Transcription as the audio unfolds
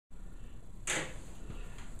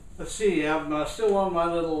Let's see, I'm still on my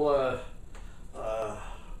little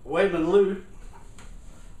Weyman Lute,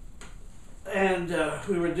 and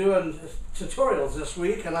we were doing tutorials this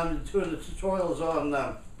week, and I'm doing the tutorials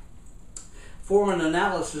on form and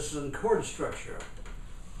analysis and chord structure.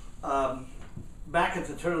 Back at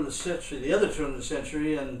the turn of the century, the other turn of the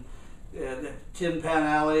century, and Tin Pan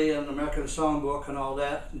Alley and American Songbook and all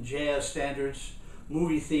that, and jazz standards,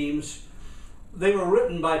 movie themes, they were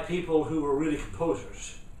written by people who were really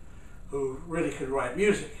composers, who really could write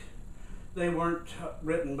music. They weren't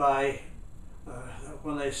written by,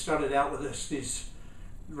 when they started out with these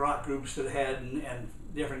rock groups that had, and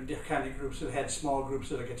different kind of groups that had small groups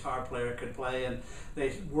that a guitar player could play, and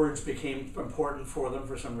words became important for them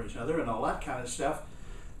for some reason or other, and all that kind of stuff.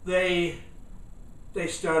 They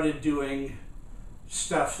started doing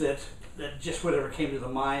stuff that just whatever came to the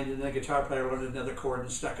mind, and the guitar player learned another chord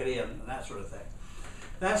and stuck it in, and that sort of thing.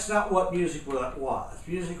 That's not what music was.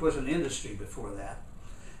 Music was an industry before that.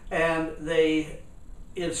 And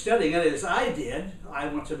in studying it, as I did, I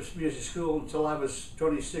went to music school until I was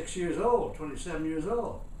 26 years old, 27 years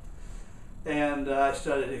old. And I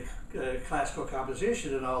studied classical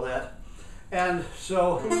composition and all that. And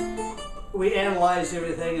so we analyzed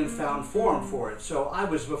everything and found form for it. So I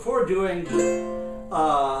was, before doing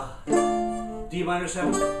D minor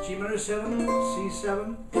 7, G minor 7,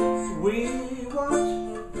 C7, we what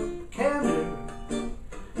can do,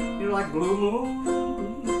 you know, like Blue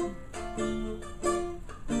Moon,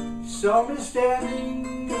 saw me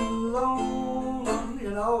standing alone, you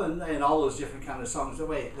know, and all those different kind of songs.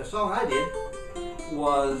 The song I did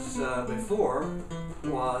was, before,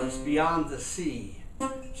 was Beyond the Sea,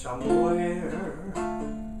 somewhere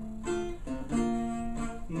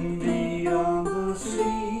beyond the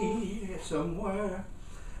sea, somewhere.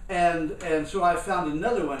 And so I found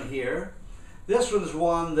another one here. This one's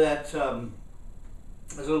one that is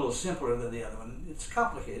a little simpler than the other one. It's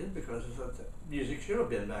complicated because it's what the music should have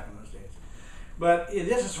been back in those days. But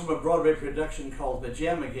this is from a Broadway production called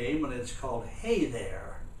Pajama Game, and it's called Hey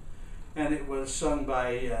There. And it was sung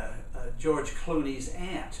by George Clooney's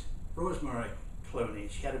aunt, Rosemary Clooney.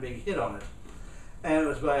 She had a big hit on it. And it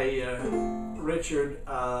was by Richard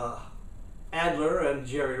Adler and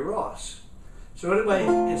Jerry Ross. So anyway,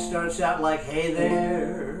 it starts out like, hey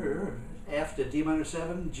there, F to D minor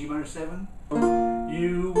 7, G minor 7,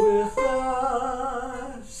 you with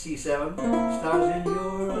us, C7, stars in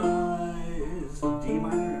your eyes, D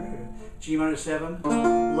minor, G minor 7,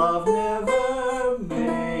 love never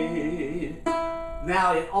made.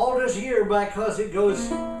 Now it alters here because it goes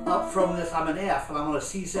up from this, I'm an F and I'm on a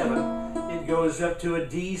C7, it goes up to a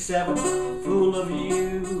D7, fool of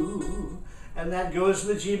you, and that goes to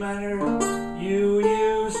the G minor, you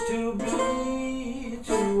used to be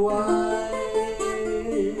too wise,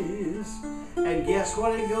 and guess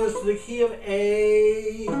what, it goes to the key of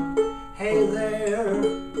A, hey there,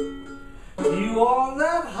 you on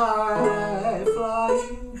that high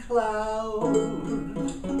flying cloud,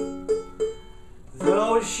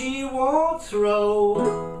 though she won't throw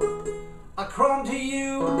a crumb to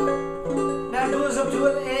you. Now it goes up to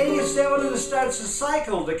an A7 and it starts a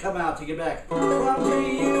cycle to come out to get back. Crumb to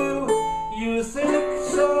you, you think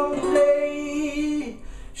someday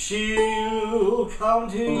she'll come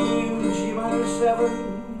to you. G minor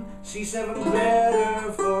 7, C7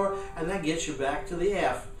 better for, and that gets you back to the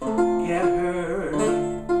F. Get her,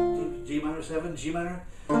 G minor 7, G minor,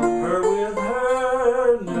 her with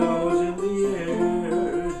her nose in the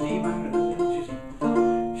air, D minor,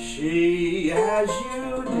 she has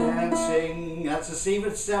you dancing, that's a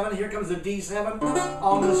C7, here comes the D7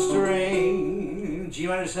 on the string, G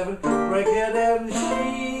minor 7, break it and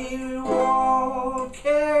she won't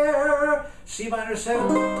care, C minor 7,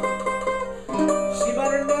 C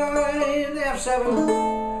minor 9,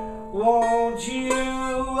 F7, won't you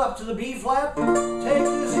up to the B flat, take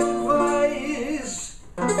this advice,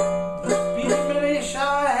 be diminished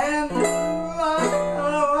our hand like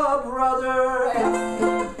a brother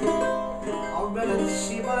F, augmented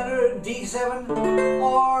C minor, D7,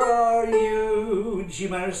 or are you G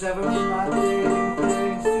minor 7, not getting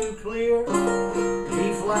things too clear, B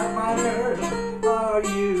flat minor, are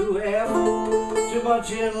you F, too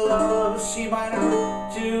much in love, C minor,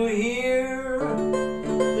 to hear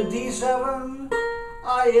the D7,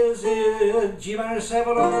 I is it, G minor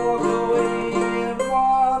 7 all the way in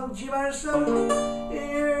one, G minor 7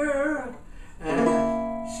 here, and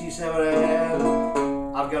C7, and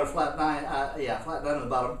I've got a flat 9, flat 9 on the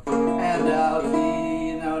bottom, and out D,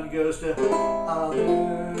 now it goes to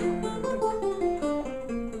other.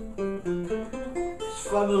 It's a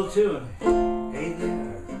fun little tune. Hey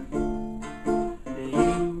there,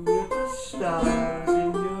 you with the stars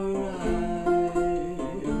in your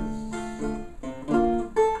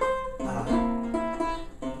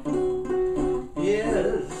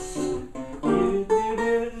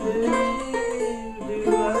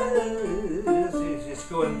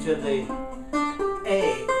to the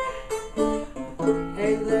A.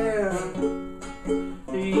 Hey there,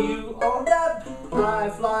 you on that high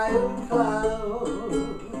flying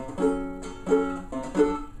cloud.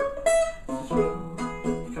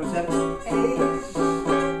 Comes that A,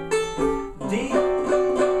 D,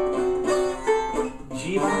 G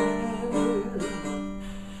minor,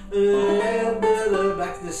 and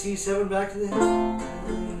back to the C7, back to the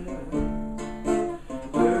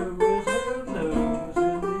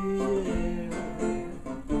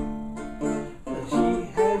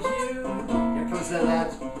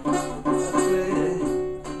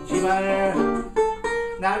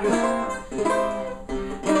now it goes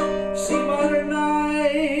C minor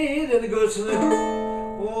 9, and it goes to the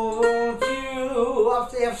won't you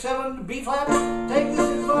up to F7, B flat, take this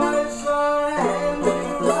advice and do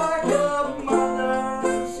like a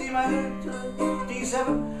mother, C minor to D7,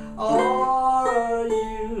 are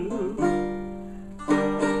you?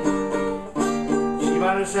 G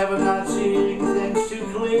minor 7, not seeing things too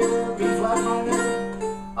clear, B flat minor,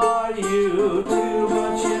 are you too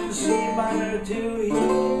much in C minor to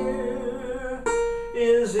hear?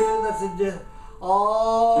 Is it that's a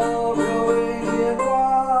all going in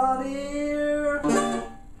one ear?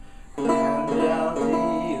 And down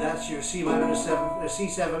the, that's your C minor 7,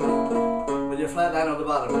 C7 with your flat 9 on the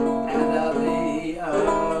bottom. And down the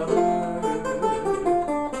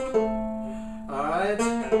alright?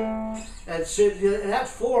 And so that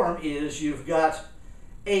form is you've got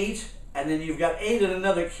 8, and then you've got 8 in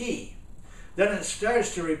another key. Then it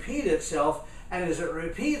starts to repeat itself, and as it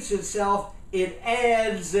repeats itself, it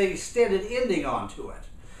adds a extended ending onto it.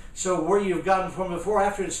 So where you've gotten from before,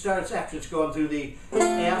 after it starts, after it's gone through the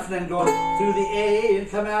F, then going through the A and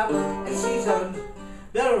come out at C7,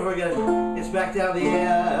 then over again, it's back down the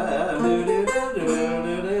F.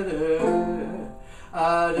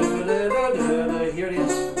 Here it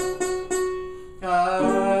is.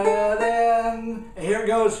 Then here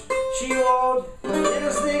goes. She won't,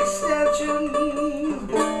 is the extension.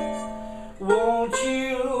 Won't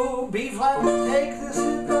you, B flat, take this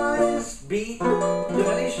advice, B,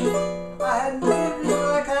 diminish, and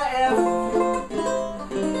like a F.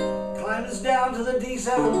 Climbs down to the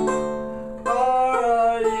D7,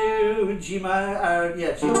 are you, G minor,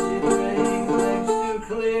 yeah, G minor, things too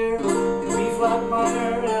clear, B flat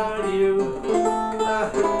minor, are you,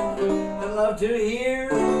 I love to hear,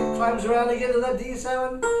 climbs around again to that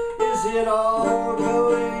D7, is it all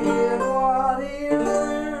going in one ear?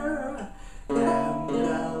 And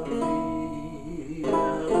I'll be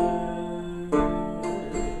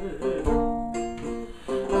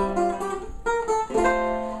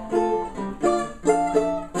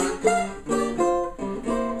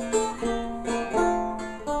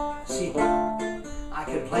see, I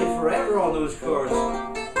can play forever on those chords.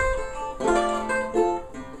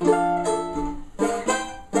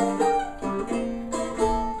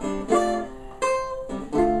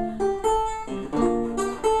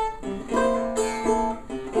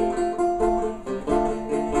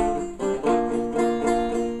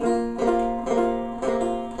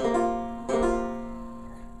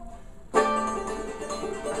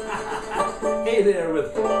 Hey there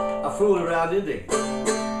with a fool around ending.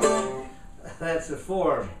 That's the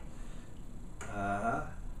form.